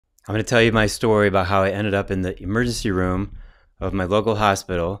I'm going to tell you my story about how I ended up in the emergency room of my local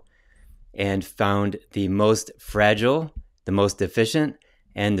hospital and found the most fragile, the most deficient,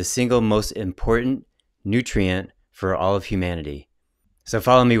 and the single most important nutrient for all of humanity. So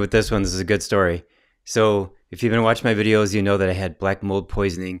follow me with this one. This is a good story. So if you've been watching my videos, you know that I had black mold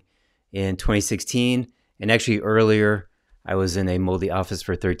poisoning in 2016. And actually earlier, I was in a moldy office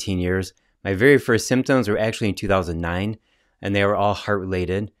for 13 years. My very first symptoms were actually in 2009, and they were all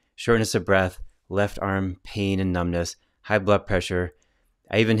heart-related. Shortness of breath, left arm pain and numbness, high blood pressure.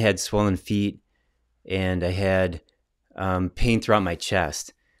 I even had swollen feet, and I had pain throughout my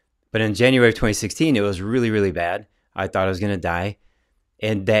chest. But in January of 2016, it was really, really bad. I thought I was going to die.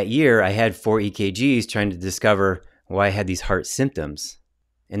 And that year, I had 4 EKGs trying to discover why I had these heart symptoms.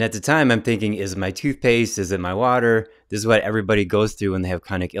 And at the time, I'm thinking, is it my toothpaste? Is it my water? This is what everybody goes through when they have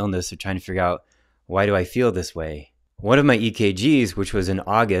chronic illness. They're trying to figure out, why do I feel this way? One of my EKGs, which was in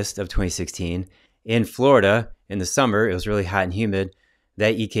August of 2016, in Florida in the summer, it was really hot and humid,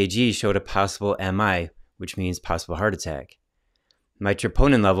 that EKG showed a possible MI, which means possible heart attack. My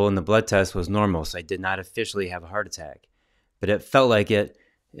troponin level in the blood test was normal, so I did not officially have a heart attack. But it felt like it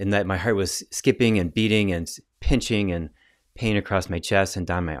in that my heart was skipping and beating and pinching and pain across my chest and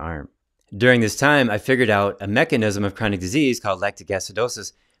down my arm. During this time, I figured out a mechanism of chronic disease called lactic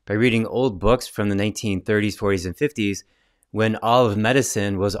acidosis by reading old books from the 1930s, 40s, and 50s, when all of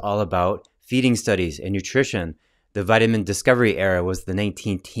medicine was all about feeding studies and nutrition. The vitamin discovery era was the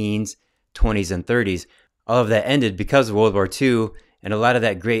 19-teens, 20s, and 30s. All of that ended because of World War II, and a lot of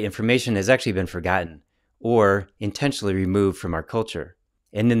that great information has actually been forgotten or intentionally removed from our culture.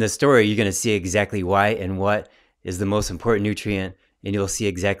 And in the story, you're going to see exactly why and what is the most important nutrient, and you'll see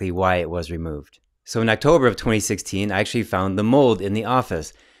exactly why it was removed. So in October of 2016, I actually found the mold in the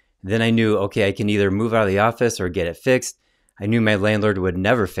office. Then I knew, okay, I can either move out of the office or get it fixed. I knew my landlord would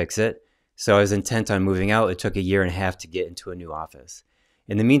never fix it, so I was intent on moving out. It took 1.5 years to get into a new office.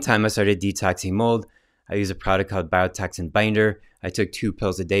 In the meantime, I started detoxing mold. I used a product called Biotoxin Binder. I took 2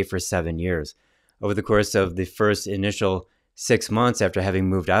 pills a day for 7 years. Over the course of the first initial 6 months after having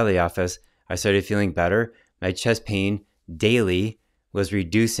moved out of the office, I started feeling better. My chest pain daily was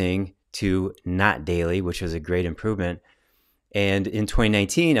reducing to not daily, which was a great improvement. And in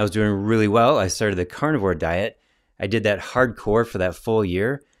 2019, I was doing really well. I started the carnivore diet. I did that hardcore for that full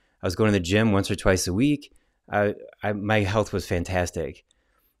year. I was going to the gym once or twice a week. My health was fantastic.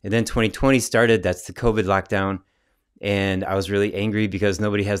 And then 2020 started. That's the COVID lockdown. And I was really angry because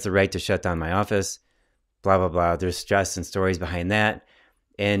nobody has the right to shut down my office. Blah, blah, blah. There's stress and stories behind that.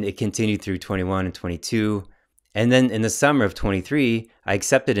 And it continued through 21 and 22. And then in the summer of 23, I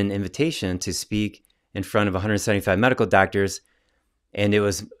accepted an invitation to speak in front of 175 medical doctors. And it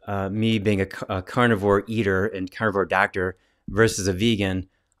was me being a carnivore eater and carnivore doctor versus a vegan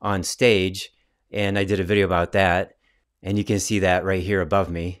on stage. And I did a video about that. And you can see that right here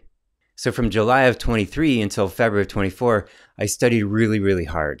above me. So from July of 23 until February of 24, I studied really, really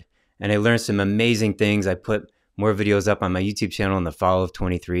hard. And I learned some amazing things. I put more videos up on my YouTube channel in the fall of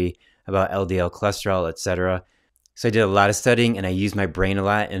 23 about LDL cholesterol, etc. So I did a lot of studying, and I used my brain a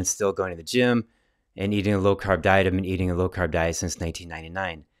lot, and still going to the gym and eating a low-carb diet. I've been eating a low-carb diet since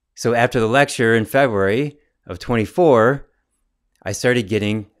 1999. So after the lecture in February of 24, I started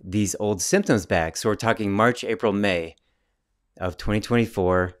getting these old symptoms back. So we're talking March, April, May of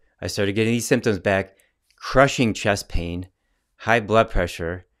 2024. I started getting these symptoms back: crushing chest pain, high blood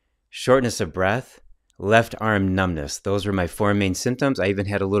pressure, shortness of breath, left arm numbness. Those were my 4 main symptoms. I even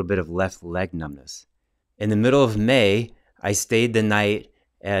had a little bit of left leg numbness. In the middle of May, I stayed the night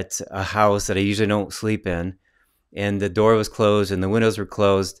at a house that I usually don't sleep in, and the door was closed and the windows were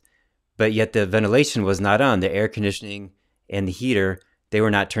closed, but yet the ventilation was not on. The air conditioning and the heater, they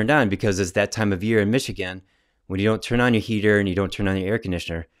were not turned on, because it's that time of year in Michigan when you don't turn on your heater and you don't turn on your air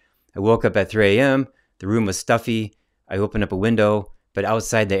conditioner. I woke up at 3 a.m. The room was stuffy. I opened up a window, but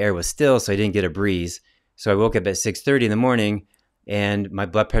outside the air was still, so I didn't get a breeze. So I woke up at 6:30 in the morning, and my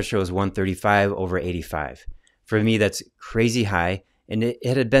blood pressure was 135/85. For me, that's crazy high, and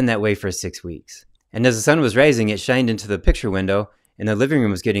it had been that way for 6 weeks. And as the sun was rising, it shined into the picture window, and the living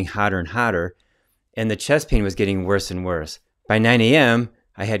room was getting hotter and hotter, and the chest pain was getting worse and worse. By 9 a.m.,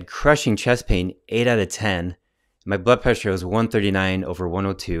 I had crushing chest pain, 8 out of 10. My blood pressure was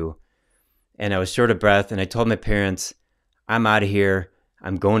 139/102, and I was short of breath, and I told my parents, I'm out of here.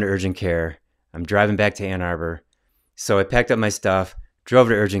 I'm going to urgent care. I'm driving back to Ann Arbor. So I packed up my stuff, drove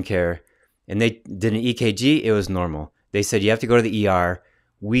to urgent care, and they did an EKG. It was normal. They said, you have to go to the ER.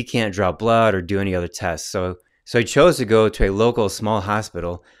 We can't draw blood or do any other tests. So I chose to go to a local small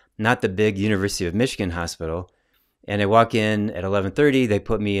hospital, not the big University of Michigan hospital. And I walk in at 11:30. They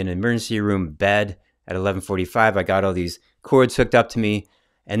put me in an emergency room bed at 11:45. I got all these cords hooked up to me.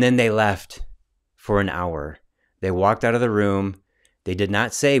 And then they left for an hour. They walked out of the room. They did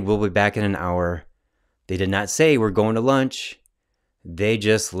not say, we'll be back in an hour. They did not say, we're going to lunch. They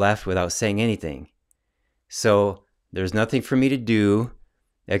just left without saying anything. So there's nothing for me to do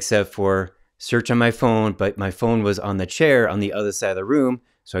except for search on my phone, but my phone was on the chair on the other side of the room,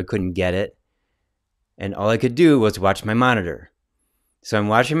 so I couldn't get it. And all I could do was watch my monitor. So I'm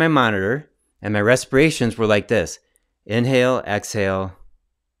watching my monitor, and my respirations were like this. Inhale, exhale.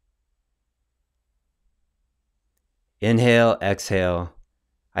 Inhale, exhale.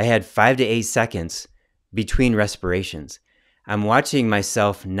 I had 5 to 8 seconds between respirations. I'm watching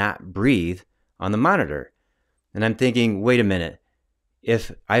myself not breathe on the monitor. And I'm thinking, wait a minute.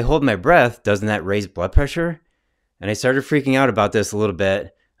 If I hold my breath, doesn't that raise blood pressure? And I started freaking out about this a little bit.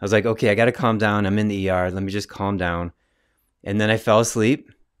 I was like, okay, I got to calm down. I'm in the ER. Let me just calm down. And then I fell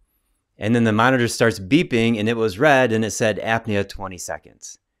asleep. And then the monitor starts beeping and it was red and it said apnea 20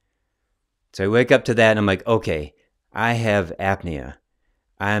 seconds. So I wake up to that and I'm like, okay, I have apnea.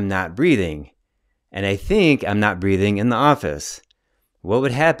 I'm not breathing. And I think I'm not breathing in the office. What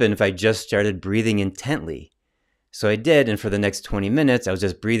would happen if I just started breathing intently? So I did, and for the next 20 minutes, I was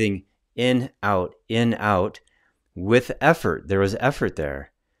just breathing in, out, with effort. There was effort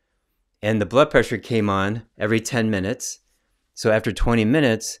there. And the blood pressure came on every 10 minutes. So after 20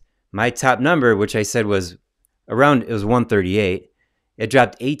 minutes, my top number, which I said was around, it was 138, it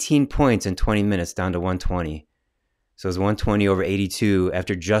dropped 18 points in 20 minutes down to 120. So it was 120 over 82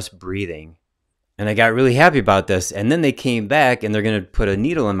 after just breathing. And I got really happy about this. And then they came back and they're going to put a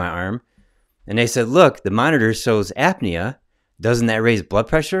needle in my arm. And they said, look, the monitor shows apnea. Doesn't that raise blood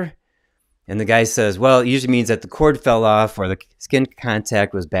pressure? And the guy says, well, it usually means that the cord fell off or the skin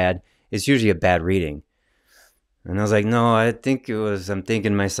contact was bad. It's usually a bad reading. And I was like, no, I think it was, I'm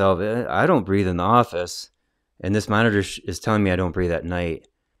thinking to myself, I don't breathe in the office. And this monitor is telling me I don't breathe at night.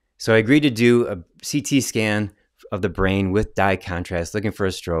 So I agreed to do a CT scan of the brain with dye contrast, looking for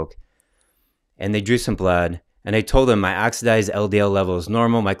a stroke. And they drew some blood. And I told them my oxidized LDL level is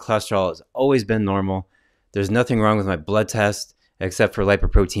normal. My cholesterol has always been normal. There's nothing wrong with my blood test except for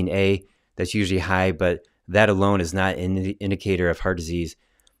lipoprotein A. That's usually high, but that alone is not an indicator of heart disease.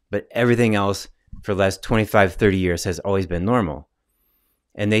 But everything else for the last 25, 30 years has always been normal.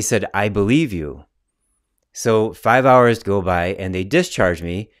 And they said, I believe you. So 5 hours go by and they discharged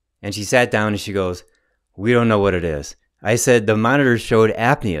me. And she sat down and she goes, we don't know what it is. I said, the monitor showed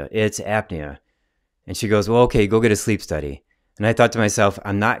apnea. It's apnea. And she goes, well, okay, go get a sleep study. And I thought to myself,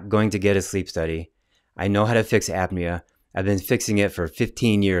 I'm not going to get a sleep study. I know how to fix apnea. I've been fixing it for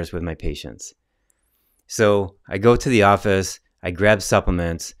 15 years with my patients. So I go to the office, I grab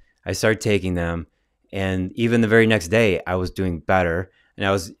supplements, I start taking them. And even the very next day, I was doing better. And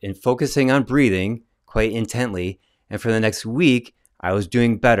I was focusing on breathing quite intently. And for the next week, I was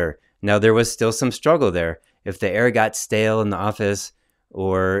doing better. Now, there was still some struggle there. If the air got stale in the office,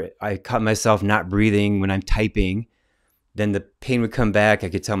 or I caught myself not breathing when I'm typing, then the pain would come back. I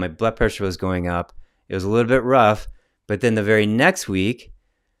could tell my blood pressure was going up. It was a little bit rough. But then the very next week,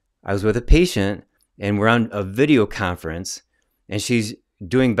 I was with a patient and we're on a video conference and she's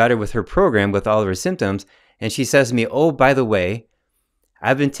doing better with her program with all of her symptoms. And she says to me, oh, by the way,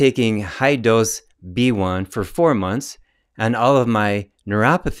 I've been taking high dose B1 for 4 months and all of my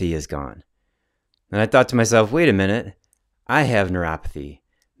neuropathy is gone. And I thought to myself, wait a minute. I have neuropathy.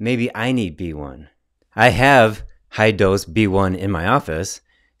 Maybe I need B1. I have high dose B1 in my office.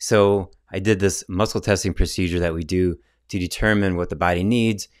 So I did this muscle testing procedure that we do to determine what the body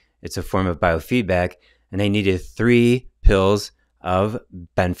needs. It's a form of biofeedback. And I needed 3 pills of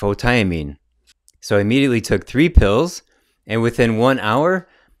benfotiamine. So I immediately took 3 pills. And within 1 hour,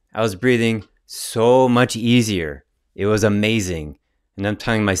 I was breathing so much easier. It was amazing. And I'm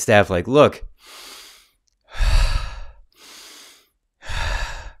telling my staff, like, look,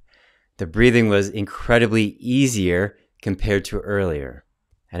 the breathing was incredibly easier compared to earlier.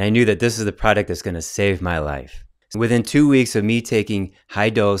 And I knew that this is the product that's going to save my life. Within 2 weeks of me taking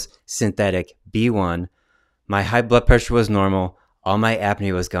high-dose synthetic B1, my high blood pressure was normal, all my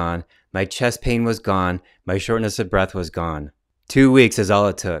apnea was gone, my chest pain was gone, my shortness of breath was gone. 2 weeks is all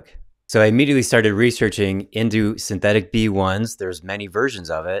it took. So I immediately started researching into synthetic B1s. There's many versions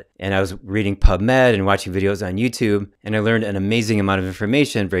of it. And I was reading PubMed and watching videos on YouTube. And I learned an amazing amount of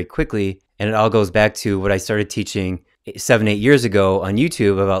information very quickly. And it all goes back to what I started teaching 7, 8 years ago on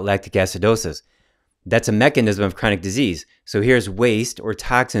YouTube about lactic acidosis. That's a mechanism of chronic disease. So here's waste or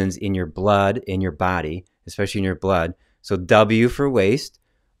toxins in your blood, in your body, especially in your blood. So W for waste,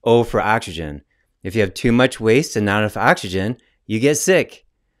 O for oxygen. If you have too much waste and not enough oxygen, you get sick.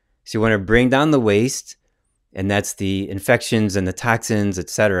 So you want to bring down the waste, and that's the infections and the toxins,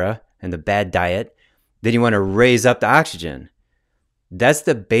 etc., and the bad diet. Then you want to raise up the oxygen. That's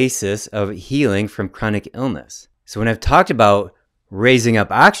the basis of healing from chronic illness. So when I've talked about raising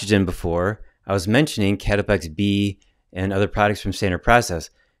up oxygen before, I was mentioning Cataplex B and other products from Standard Process.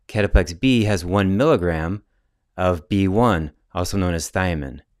 Cataplex B has 1 milligram of B1, also known as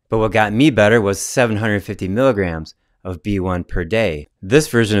thiamine. But what got me better was 750 milligrams of B1 per day. This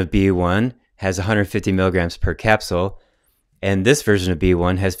version of B1 has 150 milligrams per capsule, and this version of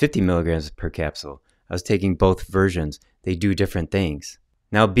B1 has 50 milligrams per capsule. I was taking both versions. They do different things.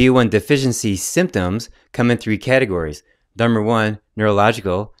 Now, B1 deficiency symptoms come in 3 categories. Number 1,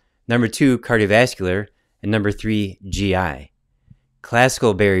 neurological. Number 2, cardiovascular. And number 3, GI.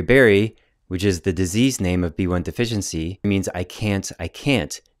 Classical beriberi, which is the disease name of B1 deficiency, means I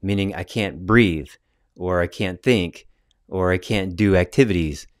can't, meaning I can't breathe, or I can't think, or I can't do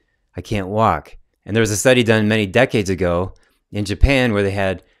activities. I can't walk. And there was a study done many decades ago in Japan where they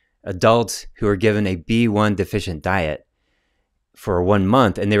had adults who were given a B1 deficient diet for 1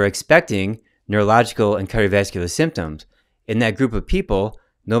 month, and they were expecting neurological and cardiovascular symptoms. In that group of people,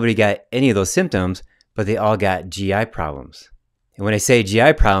 nobody got any of those symptoms, but they all got GI problems. And when I say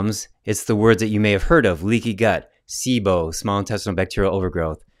GI problems, it's the words that you may have heard of: leaky gut, SIBO, small intestinal bacterial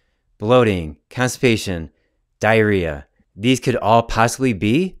overgrowth, bloating, constipation, diarrhea. These could all possibly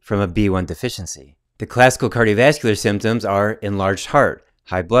be from a B1 deficiency. The classical cardiovascular symptoms are enlarged heart,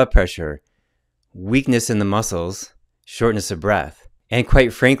 high blood pressure, weakness in the muscles, shortness of breath, and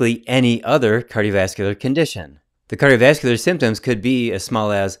quite frankly, any other cardiovascular condition. The cardiovascular symptoms could be as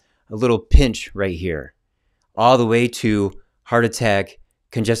small as a little pinch right here, all the way to heart attack,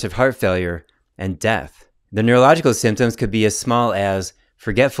 congestive heart failure, and death. The neurological symptoms could be as small as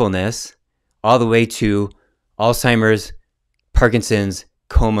forgetfulness, all the way to Alzheimer's, Parkinson's,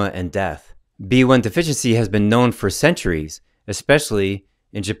 coma, and death. B1 deficiency has been known for centuries, especially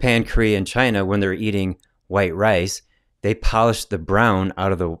in Japan, Korea, and China. When they're eating white rice, they polish the brown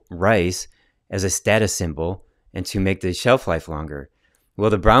out of the rice as a status symbol and to make the shelf life longer. Well,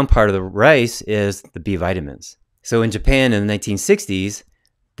 the brown part of the rice is the B vitamins. So in Japan in the 1960s,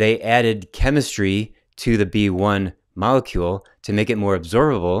 they added chemistry to the B1 molecule to make it more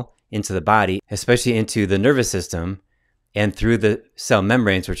absorbable into the body, especially into the nervous system and through the cell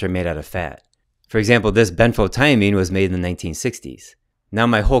membranes, which are made out of fat. For example, this benfotiamine was made in the 1960s. Now,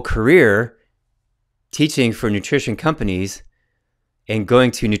 my whole career teaching for nutrition companies and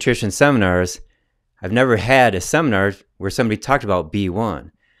going to nutrition seminars, I've never had a seminar where somebody talked about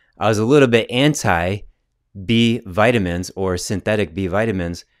B1. I was a little bit anti B vitamins or synthetic B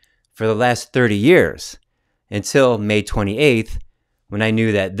vitamins for the last 30 years until May 28th, when I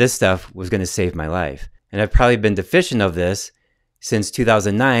knew that this stuff was going to save my life. And I've probably been deficient of this since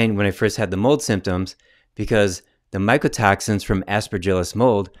 2009 when I first had the mold symptoms, because the mycotoxins from Aspergillus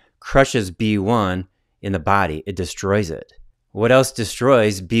mold crushes B1 in the body. It destroys it. What else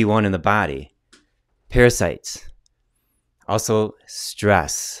destroys B1 in the body? Parasites. Also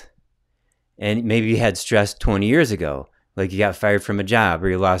stress. And maybe you had stress 20 years ago, like you got fired from a job or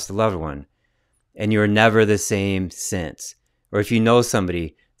you lost a loved one, and you were never the same since. Or if you know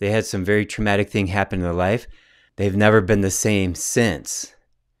somebody, they had some very traumatic thing happen in their life, they've never been the same since.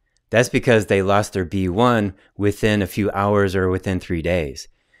 That's because they lost their B1 within a few hours or within 3 days.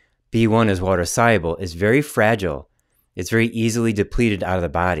 B1 is water soluble. It's very fragile. It's very easily depleted out of the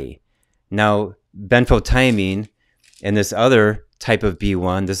body. Now, benfotiamine and this other type of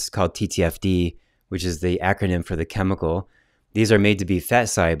B1, this is called TTFD, which is the acronym for the chemical. These are made to be fat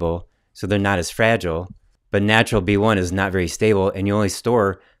soluble, so they're not as fragile. But natural B1 is not very stable, and you only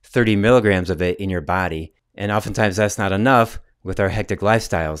store 30 milligrams of it in your body. And oftentimes that's not enough with our hectic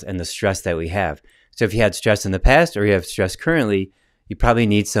lifestyles and the stress that we have. So if you had stress in the past or you have stress currently, you probably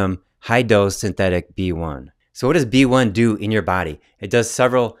need some high-dose synthetic B1. So what does B1 do in your body? It does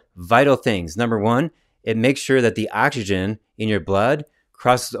several vital things. Number one, it makes sure that the oxygen in your blood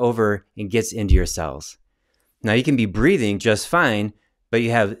crosses over and gets into your cells. Now, you can be breathing just fine, but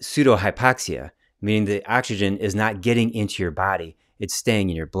you have pseudohypoxia, meaning the oxygen is not getting into your body. It's staying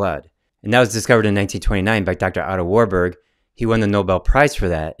in your blood. And that was discovered in 1929 by Dr. Otto Warburg. He won the Nobel Prize for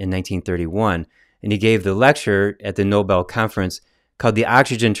that in 1931, and he gave the lecture at the Nobel Conference called the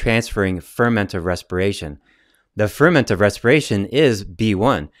Oxygen Transferring Ferment of Respiration. The ferment of respiration is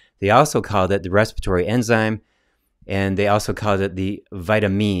B1. They also called it the respiratory enzyme, and they also called it the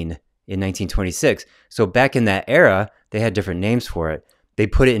vitamine in 1926. So back in that era, they had different names for it. They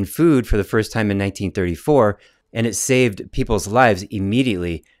put it in food for the first time in 1934, and it saved people's lives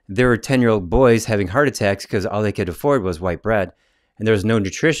immediately. There were 10-year-old boys having heart attacks because all they could afford was white bread. And there was no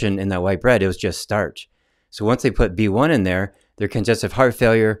nutrition in that white bread. It was just starch. So once they put B1 in there, their congestive heart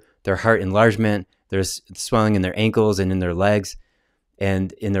failure, their heart enlargement, there's swelling in their ankles and in their legs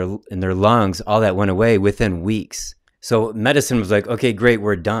and in their lungs, all that went away within weeks. So medicine was like, okay, great,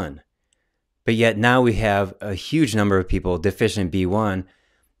 we're done. But yet now we have a huge number of people deficient in B1,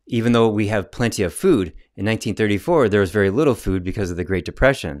 even though we have plenty of food. In 1934, there was very little food because of the Great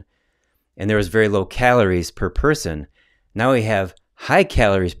Depression, and there was very low calories per person. Now we have high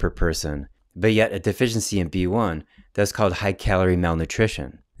calories per person, but yet a deficiency in B1. That's called high calorie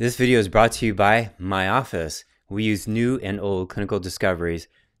malnutrition. This video is brought to you by my office. We use new and old clinical discoveries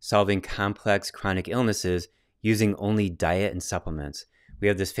solving complex chronic illnesses using only diet and supplements. We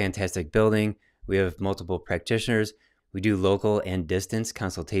have this fantastic building. We have multiple practitioners. We do local and distance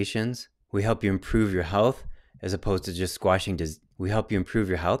consultations. We help you improve your health as opposed to just squashing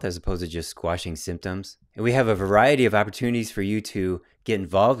symptoms. And we have a variety of opportunities for you to get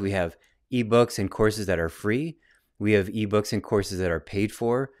involved. We have ebooks and courses that are free. We have ebooks and courses that are paid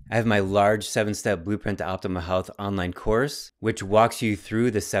for. I have my large 7-step Blueprint to Optimal Health online course, which walks you through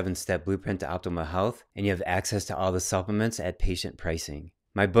the 7-step Blueprint to Optimal Health, and you have access to all the supplements at patient pricing.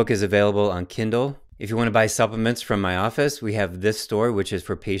 My book is available on Kindle. If you want to buy supplements from my office, we have this store, which is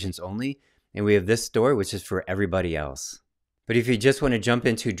for patients only, and we have this store, which is for everybody else. But if you just want to jump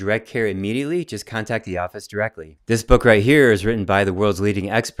into direct care immediately, just contact the office directly. This book right here is written by the world's leading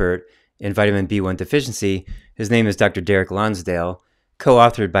expert in vitamin B1 deficiency. His name is Dr. Derek Lonsdale,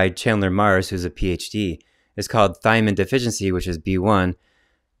 co-authored by Chandler Mars, who's a PhD. It's called Thiamine Deficiency, which is B1,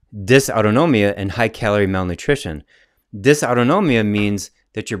 Dysautonomia, and High Calorie Malnutrition. Dysautonomia means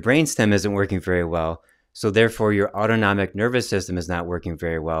that your brainstem isn't working very well, so therefore your autonomic nervous system is not working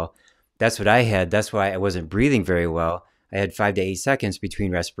very well. That's what I had. That's why I wasn't breathing very well. I had 5 to 8 seconds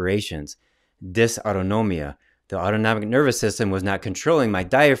between respirations. Dysautonomia. The autonomic nervous system was not controlling my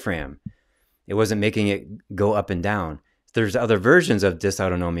diaphragm. It wasn't making it go up and down. There's other versions of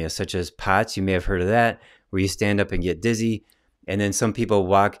dysautonomia, such as POTS. You may have heard of that, where you stand up and get dizzy. And then some people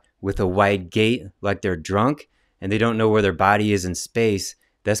walk with a wide gait like they're drunk, and they don't know where their body is in space.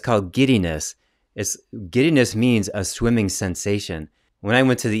 That's called giddiness. Giddiness means a swimming sensation. When I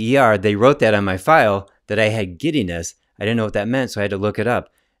went to the ER, they wrote that on my file that I had giddiness. I didn't know what that meant, so I had to look it up.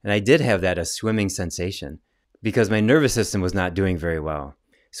 And I did have that, a swimming sensation, because my nervous system was not doing very well.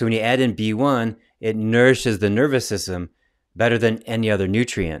 So when you add in B1, it nourishes the nervous system better than any other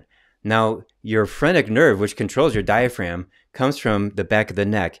nutrient. Now, your phrenic nerve, which controls your diaphragm, comes from the back of the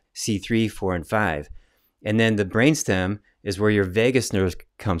neck, C3, 4, and 5. And then the brainstem is where your vagus nerve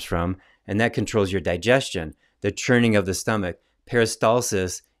comes from, and that controls your digestion, the churning of the stomach,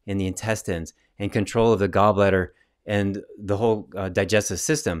 peristalsis in the intestines, and control of the gallbladder and the whole digestive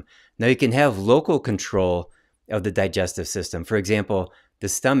system. Now, you can have local control of the digestive system. For example, the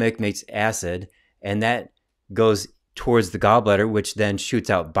stomach makes acid, and that goes towards the gallbladder, which then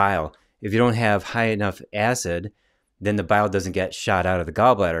shoots out bile. If you don't have high enough acid, then the bile doesn't get shot out of the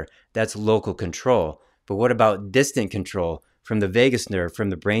gallbladder. That's local control. But what about distant control from the vagus nerve,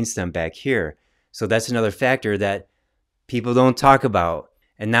 from the brainstem back here? So that's another factor that people don't talk about.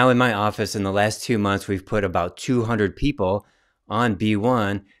 And now in my office, in the last 2 months, we've put about 200 people on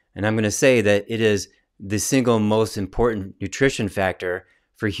B1, and I'm going to say that it is the single most important nutrition factor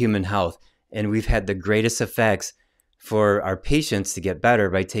for human health. And we've had the greatest effects for our patients to get better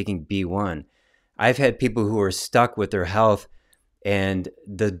by taking B1. I've had people who are stuck with their health, and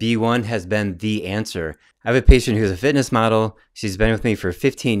the B1 has been the answer. I have a patient who's a fitness model. She's been with me for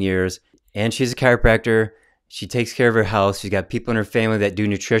 15 years, and she's a chiropractor. She takes care of her health. She's got people in her family that do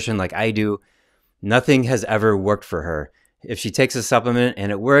nutrition like I do. Nothing has ever worked for her. If she takes a supplement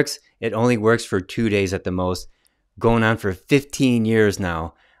and it works, it only works for 2 days at the most, going on for 15 years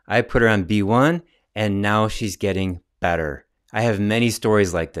now. I put her on B1, and now she's getting better. I have many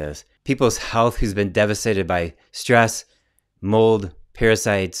stories like this. People's health who's been devastated by stress, mold,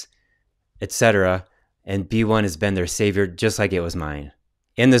 parasites, etc. And B1 has been their savior, just like it was mine.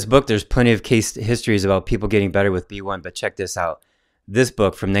 In this book, there's plenty of case histories about people getting better with B1, but check this out. This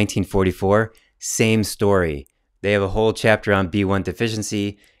book from 1944, same story. They have a whole chapter on B1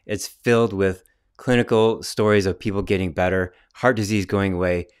 deficiency. It's filled with clinical stories of people getting better, heart disease going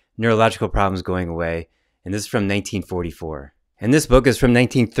away, neurological problems going away. And this is from 1944. And this book is from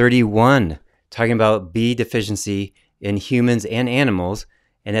 1931, talking about B deficiency in humans and animals.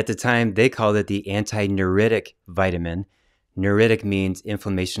 And at the time, they called it the antineuritic vitamin. Neuritic means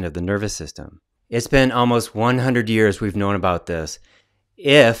inflammation of the nervous system. It's been almost 100 years we've known about this.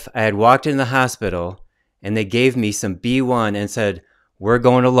 If I had walked in the hospital and they gave me some B1 and said, we're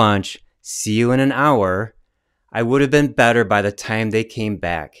going to lunch, see you in an hour, I would have been better by the time they came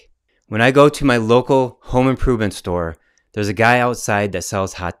back. When I go to my local home improvement store, there's a guy outside that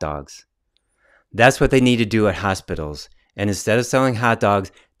sells hot dogs. That's what they need to do at hospitals. And instead of selling hot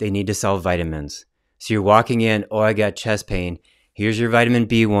dogs, they need to sell vitamins. So you're walking in, oh, I got chest pain. Here's your vitamin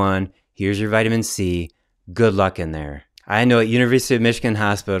B1. Here's your vitamin C. Good luck in there. I know at University of Michigan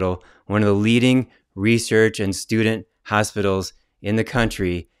Hospital, one of the leading research and student hospitals in the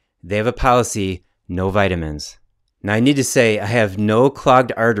country, they have a policy, no vitamins. Now I need to say I have no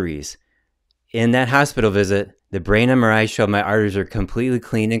clogged arteries. In that hospital visit, the brain MRI showed my arteries are completely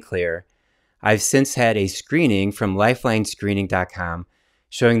clean and clear. I've since had a screening from lifelinescreening.com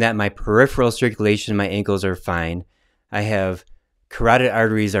showing that my peripheral circulation in my ankles are fine. I have carotid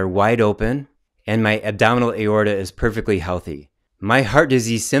arteries are wide open, and my abdominal aorta is perfectly healthy. My heart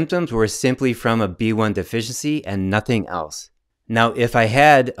disease symptoms were simply from a B1 deficiency and nothing else. Now, if I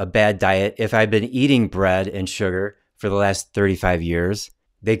had a bad diet, if I'd been eating bread and sugar for the last 35 years,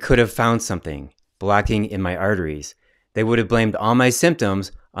 they could have found something blocking in my arteries. They would have blamed all my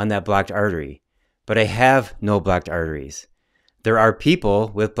symptoms on that blocked artery. But I have no blocked arteries. There are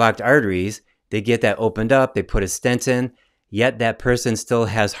people with blocked arteries, they get that opened up, they put a stent in, yet that person still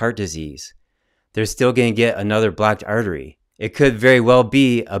has heart disease. They're still going to get another blocked artery. It could very well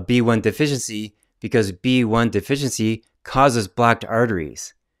be a B1 deficiency because B1 deficiency causes blocked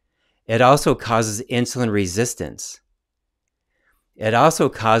arteries. It also causes insulin resistance. It also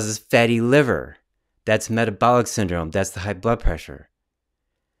causes fatty liver. That's metabolic syndrome. That's the high blood pressure.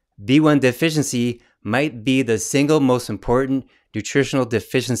 B1 deficiency might be the single most important nutritional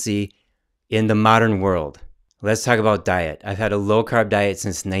deficiency in the modern world. Let's talk about diet. I've had a low-carb diet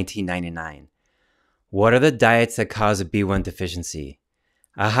since 1999. What are the diets that cause a B1 deficiency?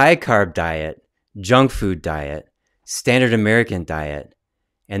 A high-carb diet, junk food diet, standard American diet,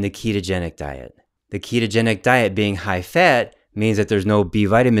 and the ketogenic diet. The ketogenic diet being high-fat means that there's no B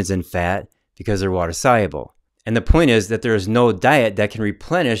vitamins in fat because they're water-soluble. And the point is that there is no diet that can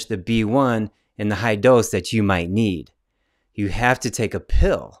replenish the B1 in the high dose that you might need. You have to take a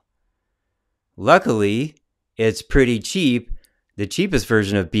pill. Luckily, it's pretty cheap. The cheapest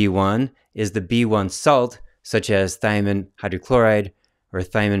version of B1 is the B1 salt, such as thiamine hydrochloride or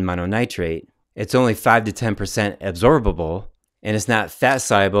thiamine mononitrate. It's only 5 to 10% absorbable, and it's not fat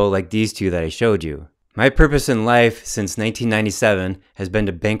soluble like these two that I showed you. My purpose in life since 1997 has been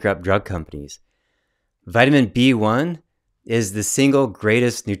to bankrupt drug companies. Vitamin B1 is the single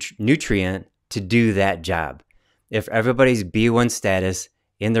greatest nutrient to do that job. If everybody's B1 status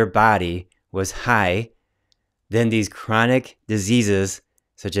in their body was high, then these chronic diseases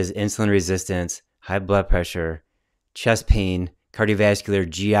such as insulin resistance, high blood pressure, chest pain, cardiovascular,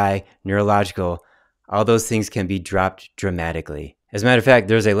 GI, neurological, all those things can be dropped dramatically. As a matter of fact,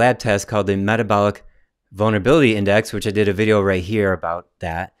 there's a lab test called the Metabolic Vulnerability Index, which I did a video right here about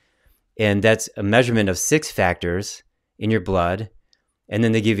that. And that's a measurement of 6 factors in your blood. And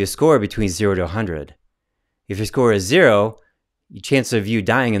then they give you a score between 0 to 100. If your score is 0, the chance of you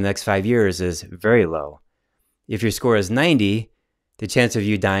dying in the next 5 years is very low. If your score is 90, the chance of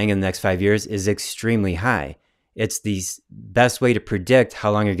you dying in the next 5 years is extremely high. It's the best way to predict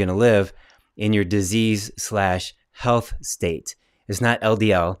how long you're going to live in your disease/health state. It's not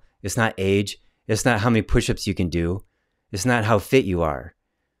LDL. It's not age. It's not how many push-ups you can do. It's not how fit you are.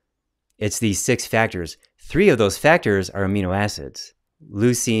 It's these 6 factors. 3 of those factors are amino acids: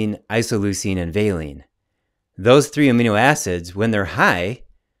 leucine, isoleucine, and valine. Those 3 amino acids, when they're high,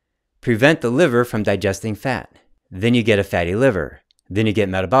 prevent the liver from digesting fat. Then you get a fatty liver. Then you get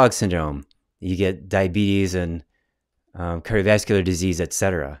metabolic syndrome. You get diabetes and cardiovascular disease,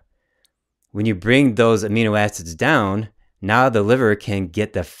 etc. When you bring those amino acids down, now the liver can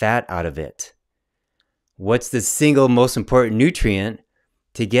get the fat out of it. What's the single most important nutrient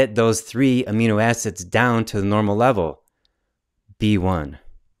to get those 3 amino acids down to the normal level? B1.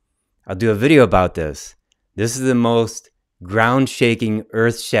 I'll do a video about this. This is the most ground-shaking,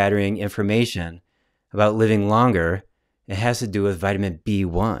 earth-shattering information about living longer. It has to do with vitamin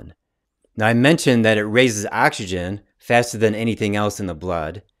B1. Now, I mentioned that it raises oxygen faster than anything else in the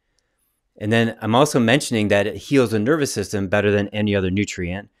blood. And then I'm also mentioning that it heals the nervous system better than any other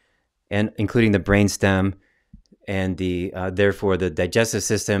nutrient, and including the brainstem, and therefore the digestive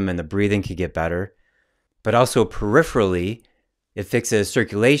system and the breathing could get better. But also peripherally, it fixes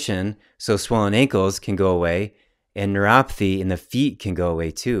circulation so swollen ankles can go away, and neuropathy in the feet can go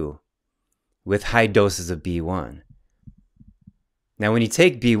away too, with high doses of B1. Now, when you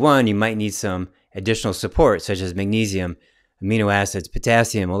take B1, you might need some additional support, such as magnesium, amino acids,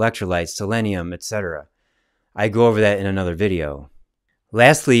 potassium, electrolytes, selenium, etc. I go over that in another video.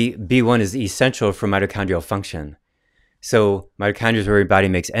 Lastly, B1 is essential for mitochondrial function. So mitochondria is where your body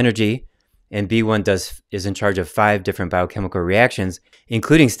makes energy, and B1 is in charge of 5 different biochemical reactions,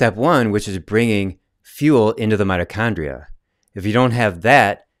 including step 1, which is bringing fuel into the mitochondria. If you don't have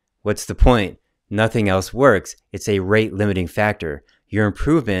that, what's the point? Nothing else works. It's a rate limiting factor. Your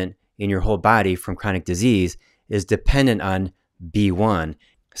improvement in your whole body from chronic disease is dependent on B1.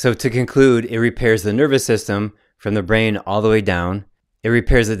 So to conclude, it repairs the nervous system from the brain all the way down. It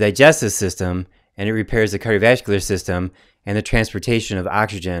repairs the digestive system, and it repairs the cardiovascular system and the transportation of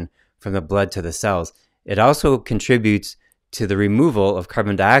oxygen from the blood to the cells. It also contributes to the removal of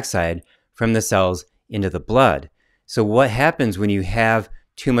carbon dioxide from the cells into the blood. So what happens when you have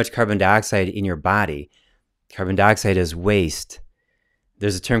too much carbon dioxide in your body? Carbon dioxide is waste.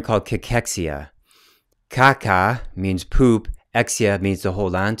 There's a term called cachexia. Caca means poop, exia means to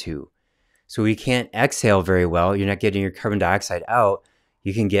hold on to. So we can't exhale very well. You're not getting your carbon dioxide out.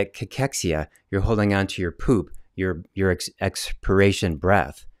 You can get cachexia. You're holding on to your poop, your expiration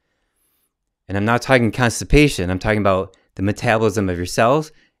breath. And I'm not talking constipation. I'm talking about the metabolism of your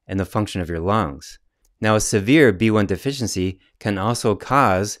cells and the function of your lungs. Now, a severe B1 deficiency can also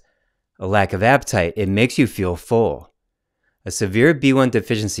cause a lack of appetite. It makes you feel full. A severe B1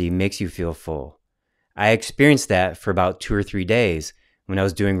 deficiency makes you feel full. I experienced that for about 2 or 3 days when I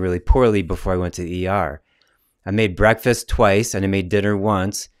was doing really poorly before I went to the ER. I made breakfast twice and I made dinner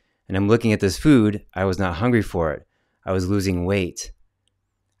once, and I'm looking at this food. I was not hungry for it. I was losing weight.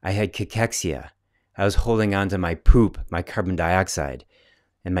 I had cachexia. I was holding on to my poop, my carbon dioxide,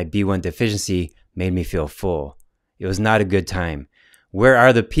 and my B1 deficiency made me feel full. It was not a good time. Where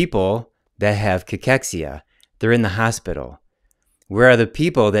are the people that have cachexia? They're in the hospital. Where are the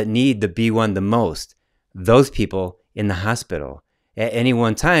people that need the B1 the most? Those people in the hospital. At any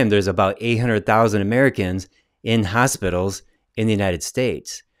one time, there's about 800,000 Americans in hospitals in the United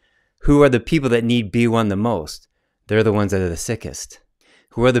States. Who are the people that need B1 the most? They're the ones that are the sickest.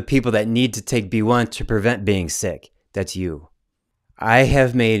 Who are the people that need to take B1 to prevent being sick? That's you. I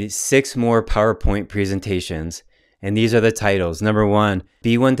have made 6 more PowerPoint presentations, and these are the titles. Number 1,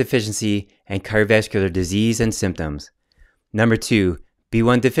 B1 deficiency and cardiovascular disease and symptoms. Number 2,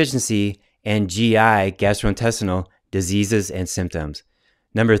 B1 deficiency and GI, gastrointestinal diseases and symptoms.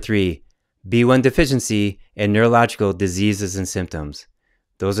 Number 3, B1 deficiency and neurological diseases and symptoms.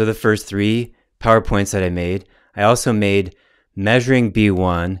 Those are the first 3 PowerPoints that I made. I also made measuring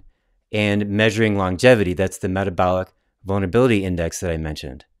B1 and measuring longevity. That's the metabolic vulnerability index that I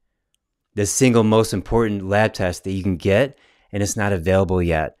mentioned. The single most important lab test that you can get, and it's not available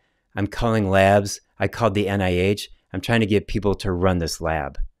yet. I'm calling labs. I called the NIH. I'm trying to get people to run this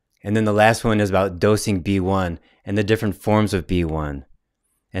lab. And then the last one is about dosing B1 and the different forms of B1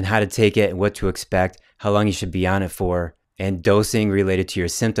 and how to take it and what to expect, how long you should be on it for, and dosing related to your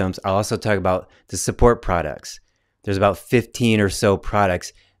symptoms. I'll also talk about the support products. There's about 15 or so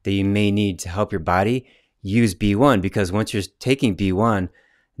products that you may need to help your body use B1, because once you're taking B1,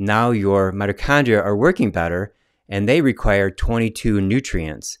 now your mitochondria are working better and they require 22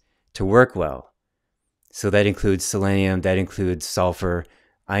 nutrients to work well. So that includes selenium, that includes sulfur,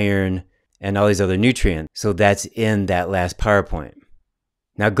 iron, and all these other nutrients. So that's in that last PowerPoint.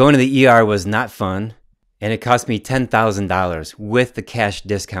 Now, going to the ER was not fun, and it cost me $10,000 with the cash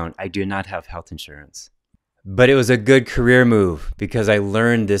discount. I do not have health insurance. But it was a good career move because I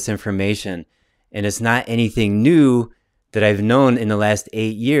learned this information, and it's not anything new that I've known in the last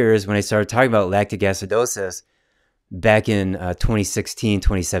 8 years when I started talking about lactic acidosis back in 2016,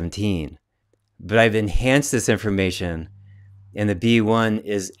 2017. But I've enhanced this information, and the B1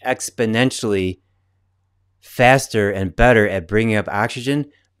 is exponentially faster and better at bringing up oxygen,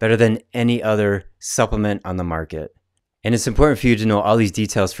 better than any other supplement on the market. And it's important for you to know all these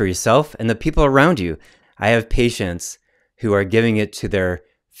details for yourself and the people around you. I have patients who are giving it to their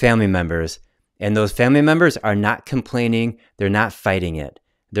family members, and those family members are not complaining. They're not fighting it.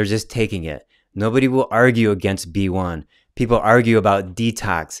 They're just taking it. Nobody will argue against B1. People argue about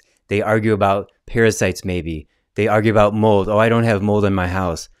detox. They argue about parasites maybe. They argue about mold. Oh, I don't have mold in my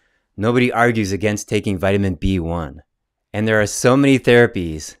house. Nobody argues against taking vitamin B1. And there are so many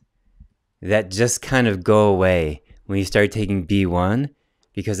therapies that just kind of go away when you start taking B1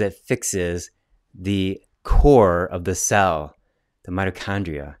 because it fixes the core of the cell, the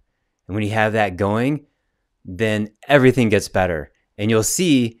mitochondria. And when you have that going, then everything gets better. And you'll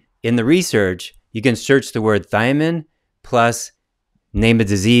see in the research, you can search the word thiamine plus name a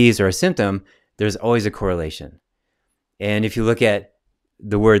disease or a symptom, there's always a correlation. And if you look at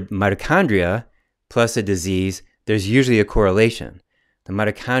the word mitochondria plus a disease, there's usually a correlation. The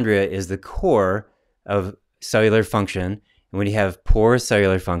mitochondria is the core of cellular function, And when you have poor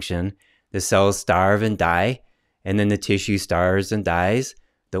cellular function, the cells starve and die, and then the tissue starves and dies,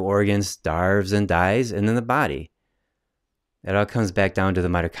 the organ starves and dies, and then the body. It all comes back down to the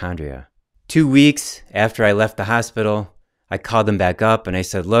mitochondria. 2 weeks after I left the hospital, I called them back up and I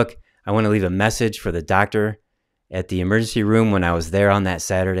said, look, I want to leave a message for the doctor at the emergency room when I was there on that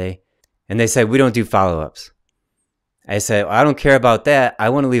Saturday. And they said, we don't do follow-ups. I said, well, I don't care about that. I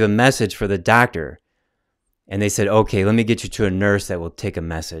want to leave a message for the doctor. And they said, okay, let me get you to a nurse that will take a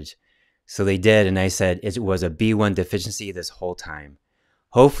message. So they did. And I said, it was a B1 deficiency this whole time.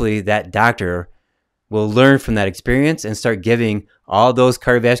 Hopefully that doctor will learn from that experience and start giving all those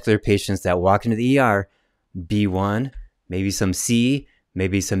cardiovascular patients that walk into the ER B1, maybe some C,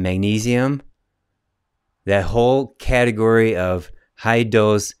 maybe some magnesium, that whole category of high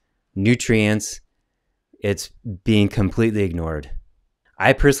dose nutrients. It's being completely ignored.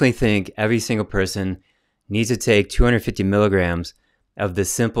 I personally think every single person needs to take 250 milligrams of the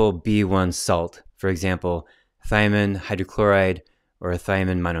simple B1 salt, for example, thiamine hydrochloride or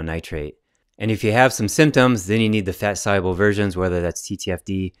thiamine mononitrate. And if you have some symptoms, then you need the fat-soluble versions, whether that's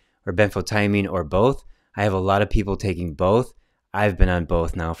TTFD or benfotiamine or both. I have a lot of people taking both. I've been on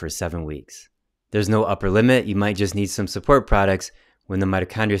both now for 7 weeks. There's no upper limit. You might just need some support products when the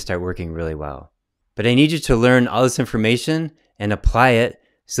mitochondria start working really well. But I need you to learn all this information and apply it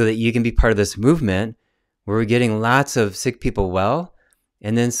so that you can be part of this movement where we're getting lots of sick people well,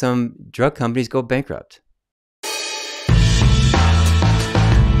 and then some drug companies go bankrupt.